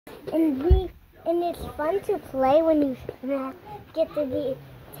And it's fun to play when you get to be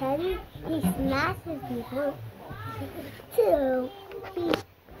Teddy. He smashes people too.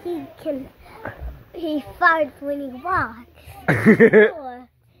 He farts when he walks. Or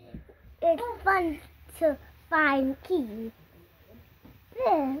it's fun to find keys.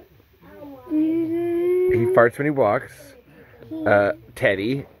 Yeah. He farts when he walks.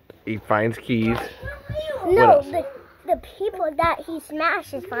 Teddy, he finds keys. No, the people that he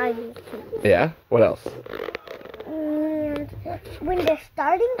smashes find his keys. Yeah? What else? And when the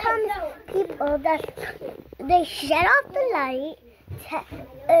starting comes, people they shut off the light.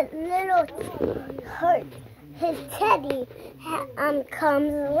 His Teddy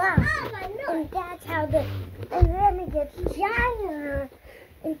comes along, and that's how and then it gets giant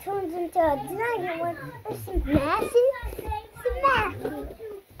and turns into a giant one. It smashes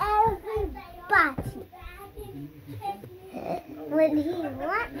everybody. When he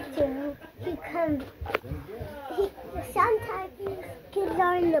wants to, he comes. Sometimes kids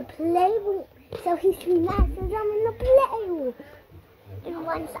are in the playroom, so he smashes them in the playroom. And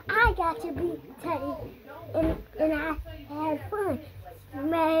once I got to be Teddy, and I had fun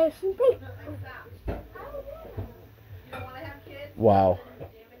smashing people. Wow.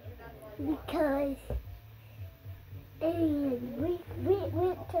 Because we went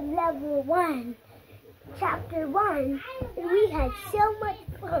to level 1, chapter 1, and we had so much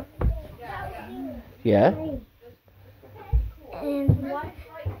fun. Yeah? And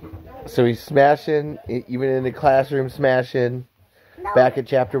So he's smashing, even in the classroom smashing. no, Back at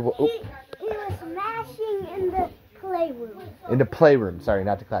chapter 1. he was smashing in the playroom. In the playroom. Sorry,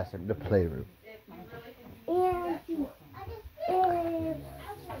 not the classroom. The playroom. And he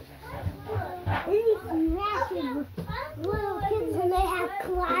smashes with little kids and they have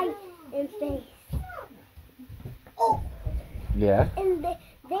cry and face. Oh! Yeah? And they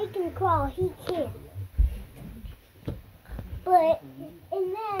can crawl, he can't. But,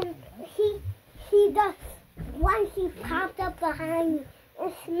 and then he does, once he popped up behind me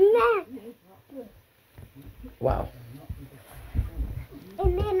and smashed me. Wow.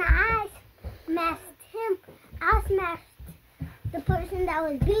 And then I smashed him. I smashed the person that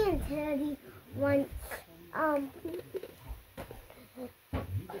was being Teddy once,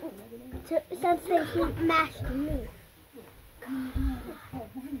 since he smashed me.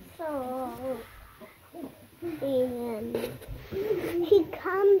 So, and he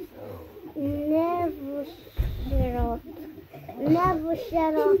comes, never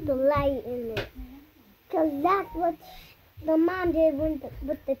shut off the light in it. Because that's what the mom did with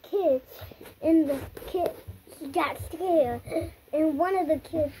the kids. And the kids got scared. And one of the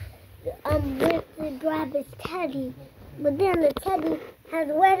kids went to grab his Teddy. But then the Teddy has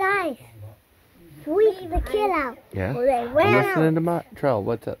wet eyes. Squeeze the kid out. Yeah? Well, they I'm ran listening out. to Trell.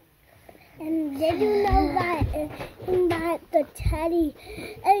 What's up? And did you know that the Teddy,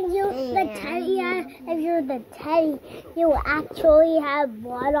 if you're the Teddy, you actually have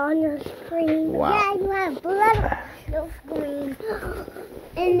blood on your screen. Wow. Yeah, you have blood on your screen.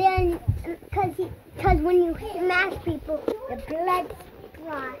 And then, because when you smash people, the blood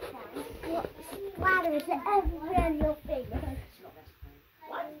splatters everywhere in your face.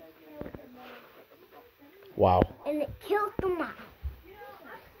 Wow. And it kills the mom.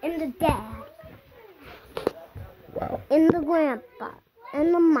 And the dad. Wow. And the grandpa.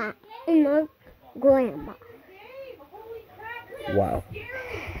 And the mom. And the grandma. Wow.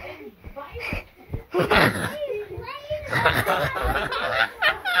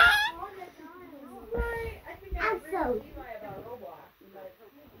 I'm so.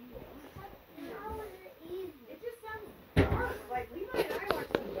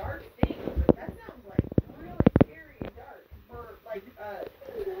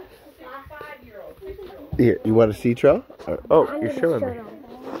 Here, you want to see Trell? Oh, I'm you're gonna showing show me. them.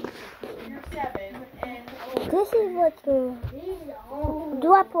 This is what's going on.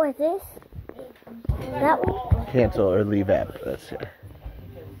 Do I put this? That one? Cancel or leave app. That's here.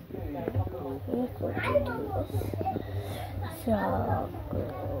 So.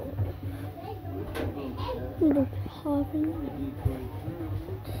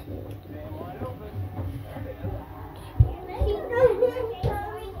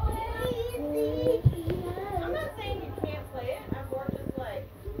 I'm not saying you can't play it. I'm more just like,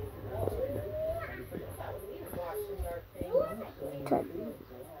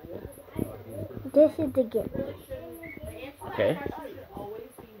 This is the gift. Okay.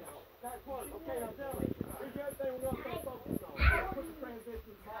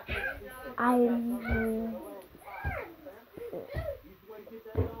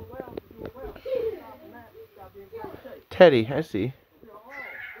 Teddy, I see.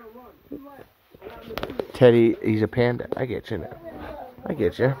 Teddy, he's a panda. I get you now. I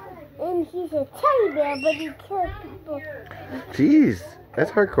get you. And he's a teddy bear, but he kills people. Jeez,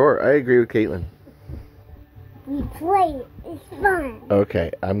 that's hardcore. I agree with Caitlin. We play it. It's fun.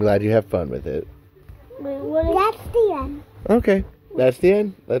 Okay, I'm glad you have fun with it. That's the end. Okay, that's the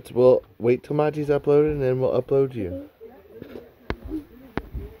end. We'll wait till Maji's uploaded and then we'll upload you.